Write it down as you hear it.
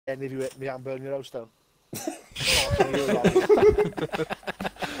Any of you hit me, I'm burning your house down. Fucking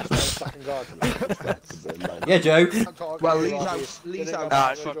God. Yeah, Joe. Well, Lee's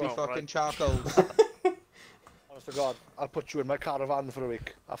house should be fucking charcoals. Honest to God, I'll put you in my caravan for a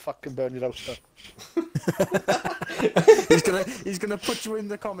week. I'll fucking burn your house down. he's gonna put you in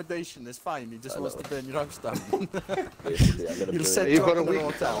the accommodation. It's fine. He just wants to burn your house down. You've got a week.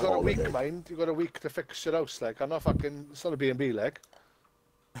 You've got a week, mind. You've got a week to fix your house. Like I'm not fucking. It's not a B&B, like.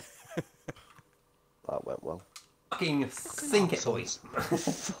 That went well. Fucking sink it, boys.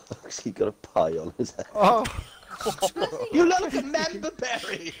 He got a pie on his head. Oh. You look like a member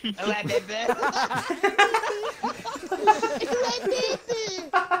berry.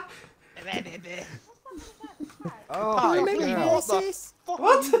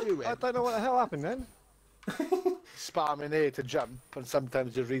 What? I don't know what the hell happened then. Spamming A to jump, and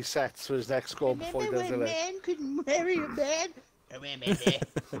sometimes he resets for his next goal before he does it. Man couldn't marry a man.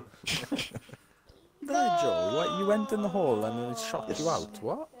 There, Joe. What? You went in the hole and then it shot you out.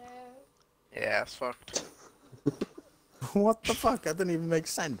 What? Yeah, it's fucked. What the fuck? That didn't even make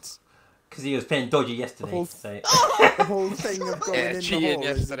sense. Because he was playing dodgy yesterday. Whole- So. The whole thing of going in the cheating hole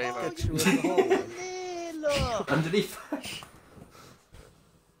yesterday, is man. get you in the hole. Underneath.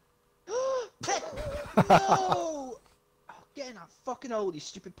 No! Oh, getting that fucking old, you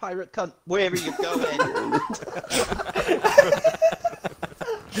stupid pirate cunt. Wherever you're going.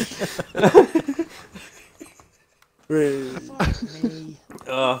 Fuck me.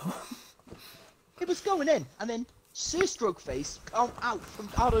 It was going in, and then Sir Stroke Face come out from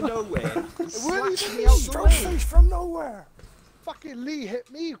out of nowhere and slashed me out the way. From nowhere. Fucking Lee hit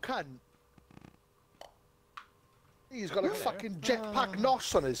me, you cunt. He's got a fucking jetpack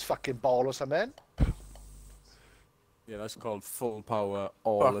nos on his fucking ball or something. Yeah, that's called full power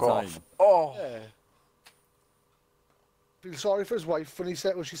all the time. Oh. Yeah. Feel sorry for his wife when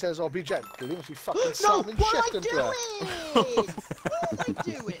she says, "Oh, be gentle." He must be fucking No, slamming what am shit I into her. doing? What am I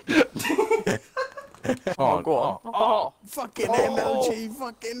doing? Oh, Go on. Oh. Fucking MLG,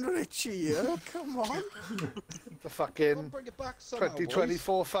 fucking Richie, come on. The fucking Bring it back somehow,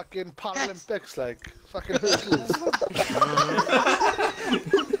 2024 fucking Paralympics, like fucking hurdles.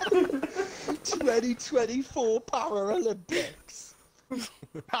 2024 Paralympics.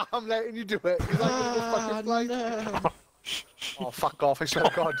 I'm letting you do it. You're like, the fucking flag. No. Oh, fuck off! I swear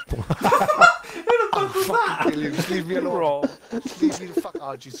to God. I'll fucking kill you. Just leave me alone. Just leave me the fuck.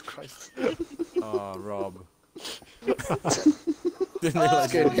 Oh, Jesus Christ. Oh, Rob. Didn't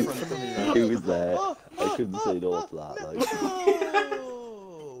realise you were in front of me. Though. He was there. I couldn't say no to that. Like.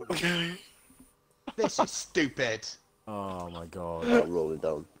 No. This is stupid. Oh my God. I'm rolling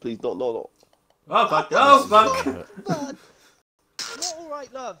down. Please, no. Oh, fuck. Oh, fuck. God. Not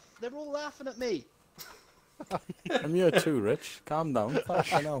alright, love. They're all laughing at me. I'm here too, Rich. Calm down.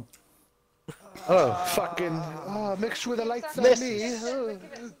 Fuck, I know. Oh, fucking. Oh, mixed with the lights on me. Oh.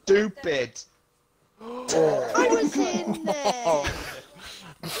 Stupid. I was in there.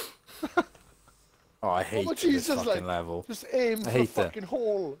 Oh, I hate Oh, this Jesus, fucking like, level. Just aim for the hate that. fucking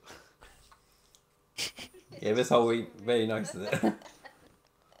hole. Yeah, this whole week, very nice, isn't it?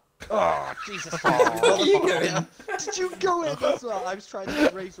 Oh, Jesus. What are you doing? Did you go in as well? I was trying to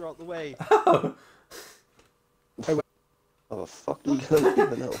get Razor out the way. Oh, fuck you guys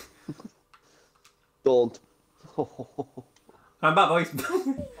even know. Don't. I'm back, boys.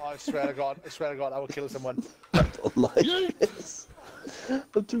 Oh, I swear to God, I will kill someone. I don't like this.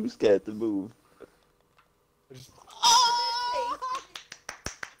 I'm too scared to move.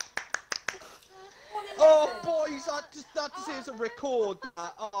 Oh, boys, that deserves a record.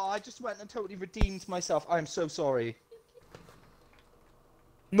 Oh, I just went and totally redeemed myself. I'm so sorry.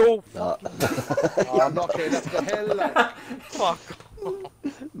 No. Nah. Oh, I'm not kidding. That's the hell, like. Fuck.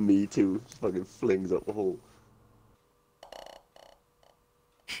 Me too. Fucking flings up the hole.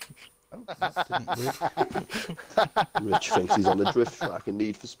 Rich thinks he's on the drift track in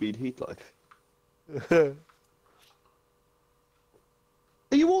Need for Speed Heat, like. Are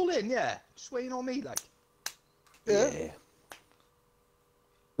you all in? Yeah. Just waiting on me, like. Yeah.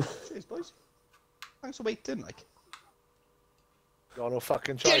 Cheers, boys. Thanks for waiting, like. Got no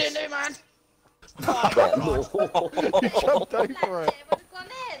fucking choice. Get in there, man. You jumped out for it. What's gone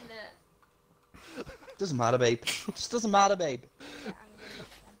in? Doesn't matter, babe. Just doesn't matter, babe.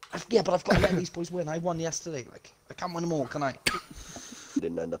 Yeah, but I've got to let these boys win. I won yesterday. Like, I can't win them all, can I?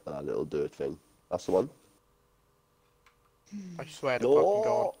 Didn't end up in that little dirt thing. That's the one. I swear to fucking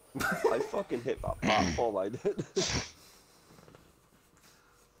God. I fucking hit that platform, I did.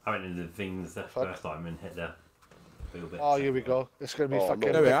 I went into the things the first time and hit the wheel bit. Oh, here we go. It's gonna be Oh, fucking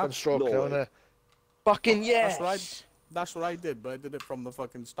no. There we are. stroke No now, way. isn't it? Fucking yes. That's right. That's what I did, but I did it from the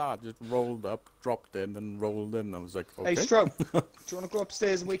fucking start. Just rolled up, dropped in, and rolled in. I was like, okay. Hey, Stroke, do you want to go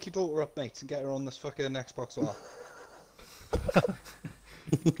upstairs and wake your daughter up, mate, and get her on this fucking Xbox One?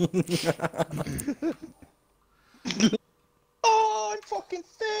 Oh, I'm fucking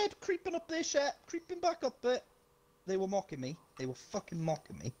third, creeping up there, shit, creeping back up there. They were mocking me. They were fucking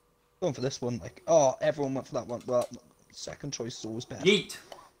mocking me. Going for this one, like, oh, everyone went for that one. Well, second choice is always better. Yeet!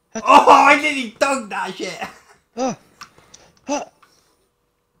 Oh, I nearly dug that shit! Ah, ah,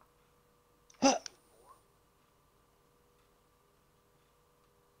 ah.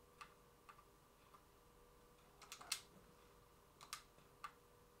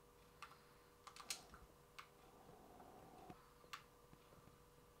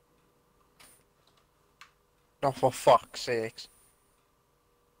 Oh, for fuck's sakes.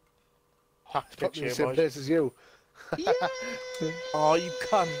 Fuck Tactics me, here, same boys. place as you. Yeah! Oh, you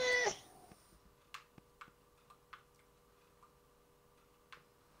cunt.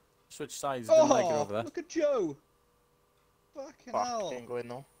 Switch sides, didn't like it Oh, over there. look at Joe. Fucking Fuck, hell. ain't going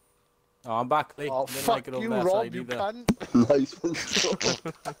though. Oh, I'm back, Lee. Oh, Didn't fuck like it over you, there Rob, side you either. cunt. Nice one, Joe.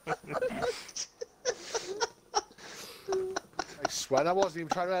 I swear I wasn't even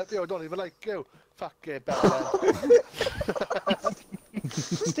trying to help you. I don't even like you. Fuck it, better.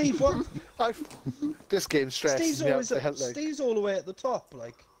 Steve, what? This game stresses Steve's me out always to hell, like. Steve's all the way at the top,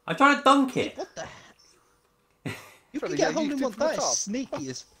 like. I'm trying to dunk it. What the hell? You Trying can to get get hold in yeeted one. from the That is top. sneaky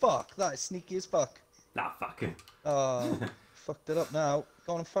as fuck. That is sneaky as fuck. Nah, fucking. Fucked it up now.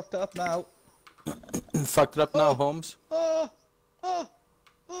 Go on and fucked it up now. Fucked it up now, Holmes. Oh, oh,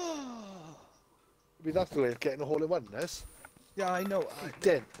 oh. I mean, that's the way of getting a hole in one, this. Yeah, I know.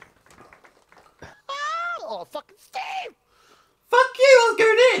 Did. Oh, fucking Steve! Fuck you, I was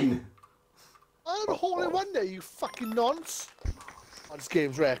going in! I had a hole in one there, you fucking nonce. Oh, this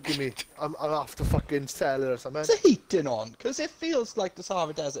game's wrecking me. I'm off to fucking sell it or something. What's the heating on? Because it feels like the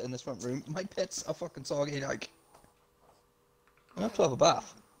Sahara Desert in this front room. My pits are fucking soggy, like. I have to have a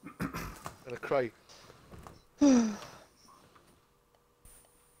bath. I'm gonna cry.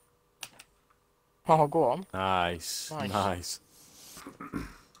 Oh, go on. Nice. Nice. Nice.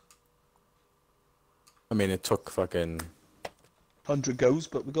 I mean, it took fucking 100 goes,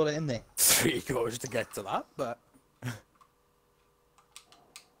 but we got it in there. 3 goes to get to that, but...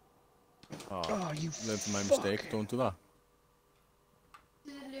 Oh, Oh, you that's my fuck. mistake. Don't do that.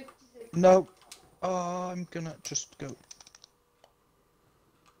 No. Oh, I'm gonna just go.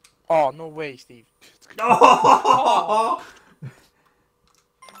 Oh, no way, Steve. Oh!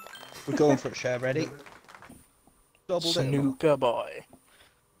 We're going for it, share. Ready? Double down. Snooker boy.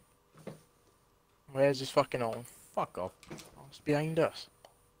 Where's his fucking home? Fuck off. Oh, it's behind us.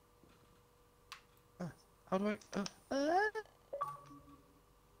 How do I?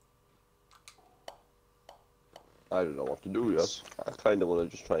 I don't know what to do, yes. I kind of want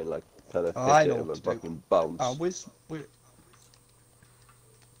to just try and, like, kind of I hit know him what and to do. fucking bounce. Where's?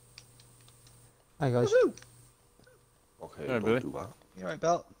 Hi guys. Woohoo! Okay, Yeah, don't Billy. do that. You alright,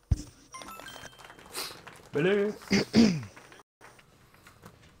 Belt? Billy.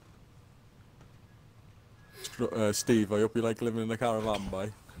 Steve, I hope you like living in a caravan,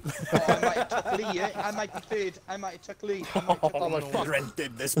 boy. Oh, I might have took Lee, eh? I might be third. I might have took Lee. Oh, my fuck.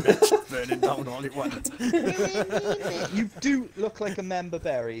 Rented this bitch, burning down all you want. You do look like a member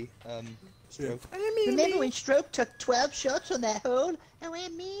berry, Stroke. Remember when Stroke took 12 shots on that hole? And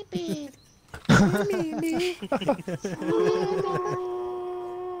when me, babe.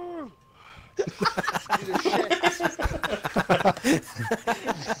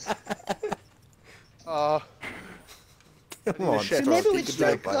 Come on, Remember when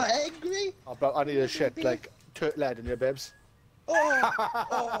Stroke got angry? I need a shit like turtle head in your bibs.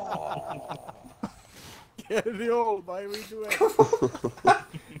 Get in the hole, boy, we do it.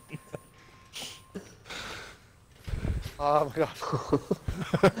 Oh my god.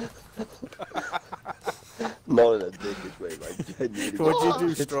 Not in a dickish way, like, genuinely. What'd you do,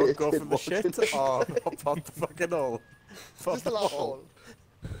 It's- Stroke? Go it's for the shit? watching. Oh, pop the fucking hole. Pop Just the last hole.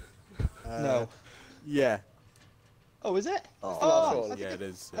 No. Yeah. Oh, is it? Oh, Oh, that's I Yeah, think it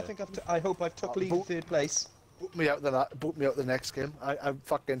is. I think I hope I've took Lee in third place. Boot me out the next game. I'm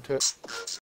fucking